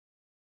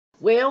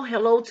Well,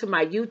 hello to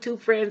my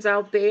YouTube friends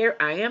out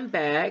there. I am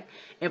back.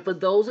 And for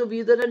those of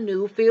you that are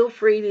new, feel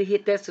free to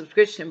hit that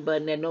subscription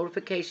button, that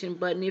notification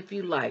button if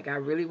you like. I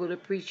really would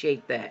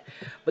appreciate that.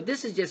 But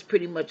this is just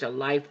pretty much a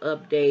life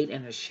update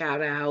and a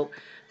shout out.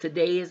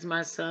 Today is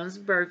my son's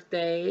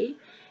birthday.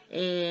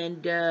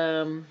 And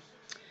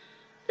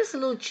just a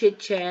little chit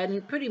chat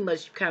and pretty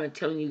much kind of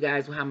telling you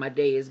guys how my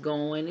day is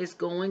going. It's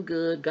going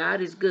good. God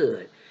is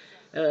good.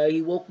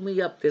 He woke me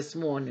up this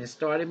morning and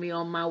started me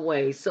on my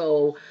way.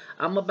 So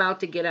I'm about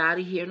to get out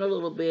of here in a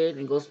little bit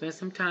and go spend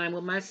some time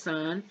with my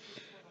son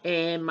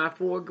and my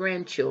four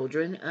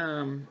grandchildren.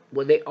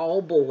 Well, they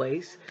all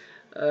boys.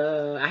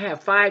 I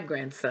have five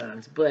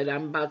grandsons, but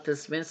I'm about to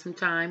spend some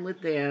time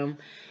with them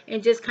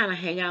and just kind of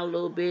hang out a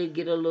little bit,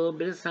 get a little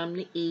bit of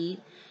something to eat,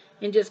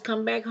 and just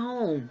come back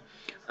home.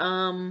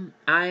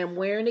 I am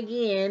wearing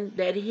again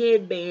that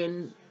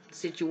headband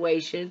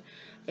situation,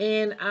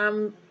 and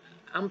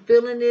I'm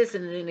feeling this,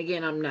 and then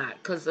again I'm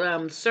not, cause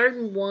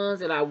certain ones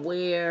that I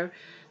wear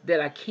that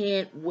I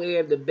can't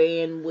wear the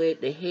band with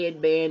the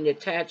headband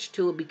attached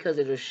to it because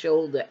it'll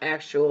show the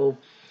actual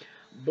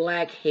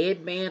black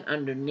headband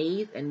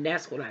underneath, and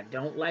that's what I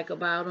don't like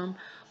about them.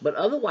 But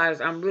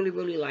otherwise, I'm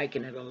really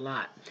liking it a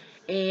lot.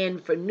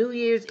 And for New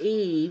Year's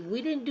Eve,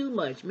 we didn't do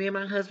much. Me and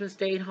my husband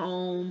stayed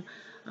home.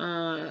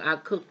 I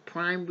cooked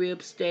prime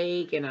rib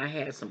steak, and I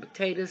had some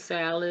potato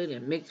salad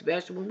and mixed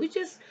vegetables. We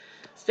just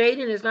stayed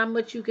in. There's not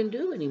much you can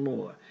do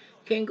anymore.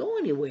 Can't go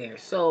anywhere.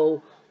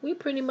 So we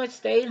pretty much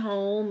stayed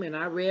home, and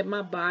I read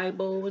my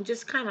Bible and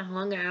just kind of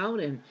hung out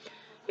and,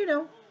 you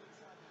know,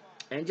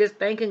 and just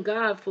thanking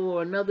God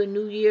for another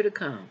new year to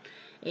come.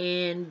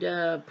 And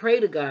pray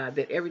to God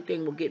that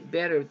everything will get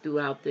better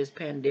throughout this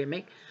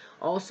pandemic.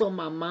 Also,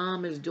 my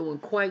mom is doing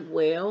quite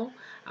well.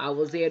 I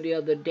was there the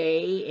other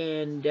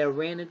day and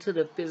ran into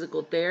the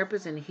physical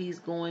therapist, and he's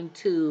going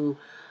to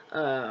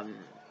um,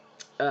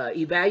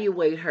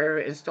 evaluate her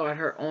and start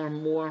her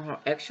on more on her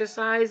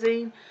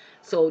exercising.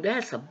 So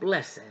that's a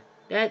blessing.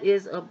 That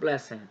is a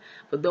blessing.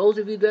 For those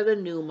of you that are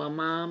new, my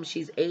mom,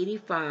 she's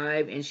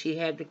 85 and she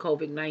had the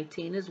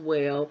COVID-19 as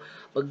well,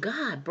 but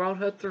God brought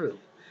her through.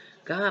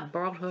 God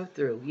brought her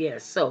through.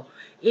 Yes. So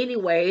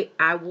anyway,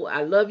 I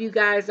love you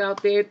guys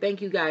out there.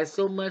 Thank you guys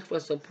so much for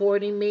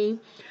supporting me.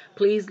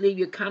 Please leave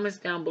your comments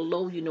down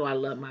below. You know I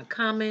love my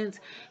comments.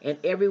 And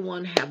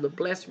everyone have the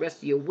blessed rest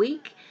of your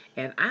week.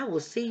 And I will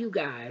see you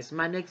guys in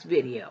my next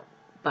video.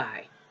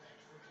 Bye.